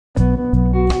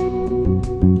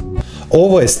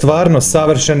Ovo je stvarno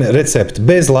savršen recept,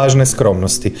 bez lažne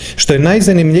skromnosti. Što je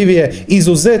najzanimljivije,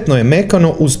 izuzetno je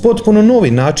mekano uz potpuno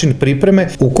novi način pripreme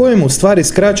u kojem u stvari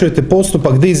skraćujete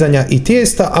postupak dizanja i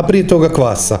tijesta, a prije toga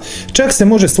kvasa. Čak se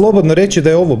može slobodno reći da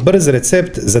je ovo brz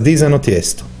recept za dizano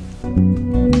tijesto.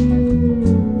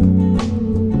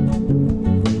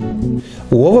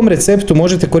 U ovom receptu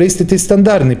možete koristiti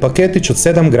standardni paketić od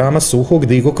 7 grama suhog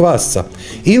digo kvasca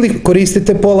ili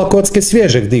koristite pola kocke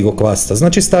svježeg digo kvasca,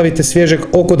 znači stavite svježeg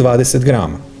oko 20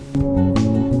 grama.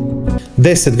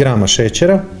 10 grama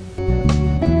šećera,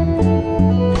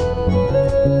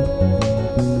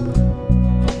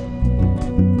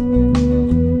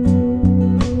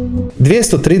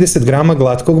 ...230 grama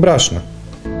glatkog brašna,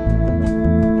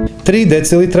 3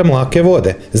 decilitra mlake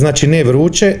vode, znači ne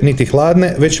vruće, niti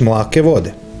hladne, već mlake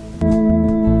vode.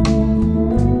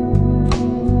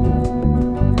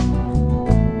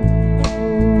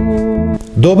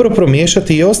 Dobro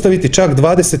promiješati i ostaviti čak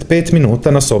 25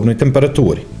 minuta na sobnoj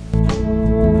temperaturi.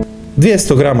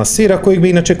 200 grama sira kojeg bi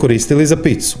inače koristili za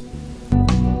pizzu.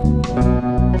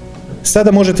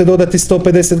 Sada možete dodati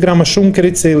 150 grama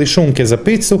šunkerice ili šunke za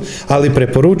pizzu, ali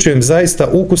preporučujem zaista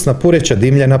ukusna pureća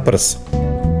dimljena prsa.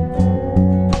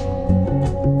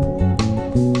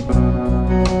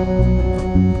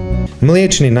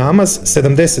 Mliječni namaz,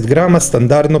 70 grama,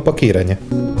 standardno pakiranje.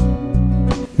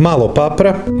 Malo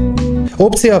papra,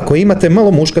 opcija ako imate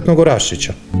malo muškatnog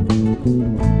oraščića.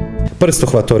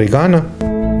 Prstohvat origana,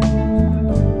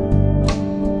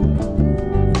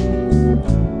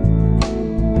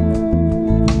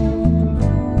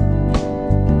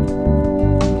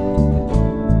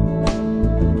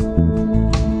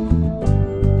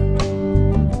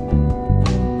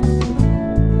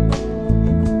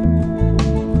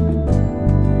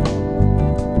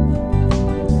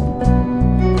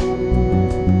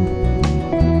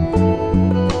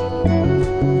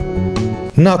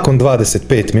 nakon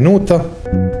 25 minuta,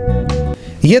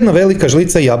 jedna velika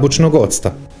žlica jabučnog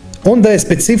octa. On daje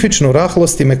specifičnu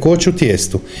rahlost i mekoću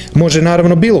tijestu. Može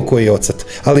naravno bilo koji ocat,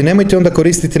 ali nemojte onda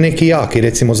koristiti neki jaki,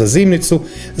 recimo za zimnicu,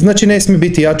 znači ne smije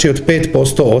biti jači od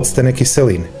 5% octene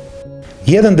kiseline.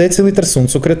 1 decilitar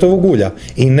suncokretovog ulja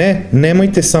i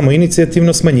nemojte samo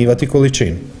inicijativno smanjivati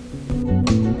količinu.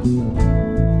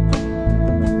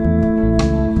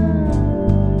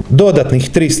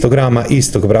 Dodatnih 300 grama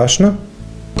istog brašna,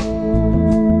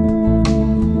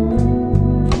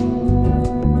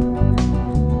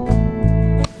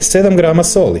 7 grama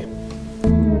soli,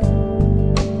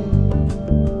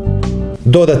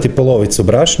 dodati polovicu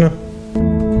brašna,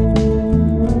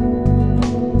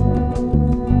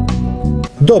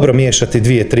 dobro miješati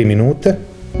 2-3 minute,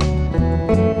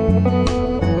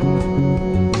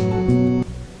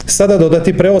 sada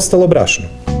dodati preostalo brašno.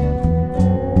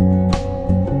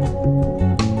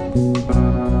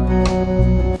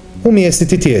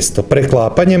 Umjesiti tijesto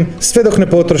preklapanjem sve dok ne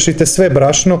potrošite sve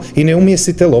brašno i ne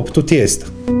umjesite loptu tijesta.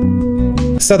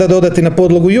 Sada dodati na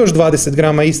podlogu još 20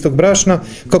 grama istog brašna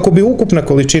kako bi ukupna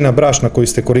količina brašna koju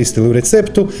ste koristili u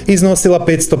receptu iznosila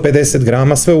 550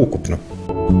 grama sveukupno.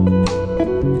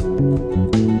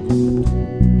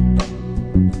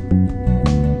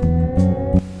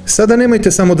 Sada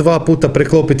nemojte samo 2 puta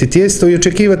preklopiti tijesto i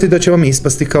očekivati da će vam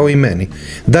ispasti kao i meni.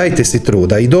 Dajte si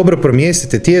truda i dobro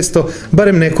promjesite tijesto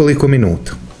barem nekoliko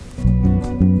minuta.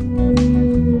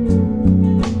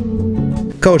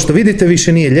 Kao što vidite,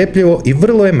 više nije ljepljivo i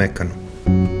vrlo je mekano.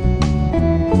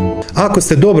 Ako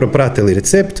ste dobro pratili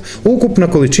recept, ukupna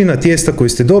količina tijesta koju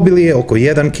ste dobili je oko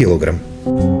 1 kg.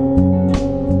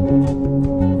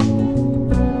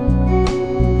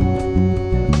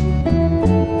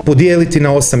 Podijeliti na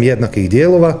 8 jednakih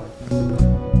dijelova.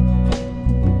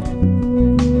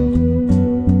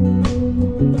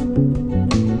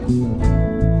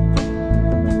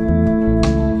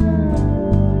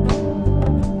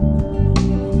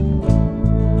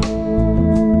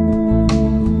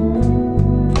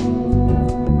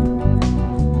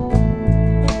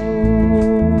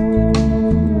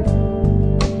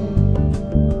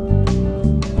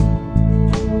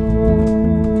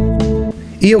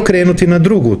 I okrenuti na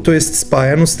drugu, to jest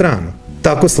spajanu stranu.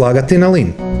 Tako slagati na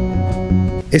lim.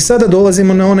 Sada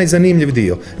dolazimo na onaj zanimljiv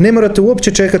dio. Ne morate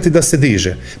uopće čekati da se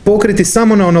diže. Pokriti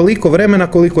samo na onoliko vremena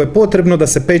koliko je potrebno da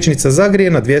se pećnica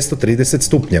zagrije na 230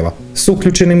 stupnjeva. S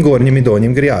uključenim gornjim i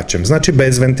donjim grijačem, znači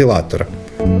bez ventilatora.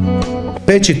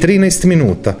 Peći 13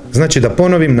 minuta, znači da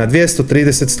ponovim na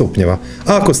 230 stupnjeva.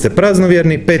 Ako ste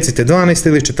praznovjerni, pecite 12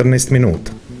 ili 14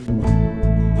 minuta.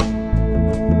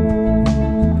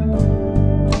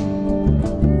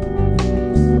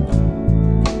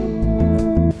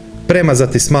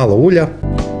 Premazati s malo ulja,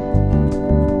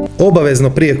 Obavezno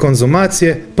prije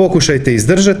konzumacije pokušajte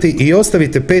izdržati i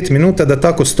ostavite 5 minuta da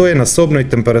tako stoje na sobnoj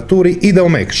temperaturi i da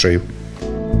omekšaju.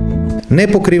 Ne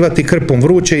pokrivati krpom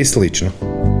vruće i slično.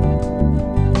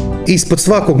 Ispod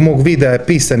svakog mog videa je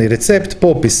pisani recept,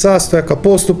 popis sastojaka,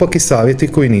 postupak i savjeti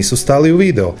koji nisu stali u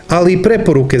video, ali i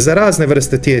preporuke za razne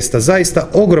vrste tijesta, zaista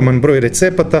ogroman broj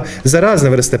recepata za razne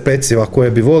vrste peciva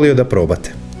koje bi volio da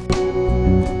probate.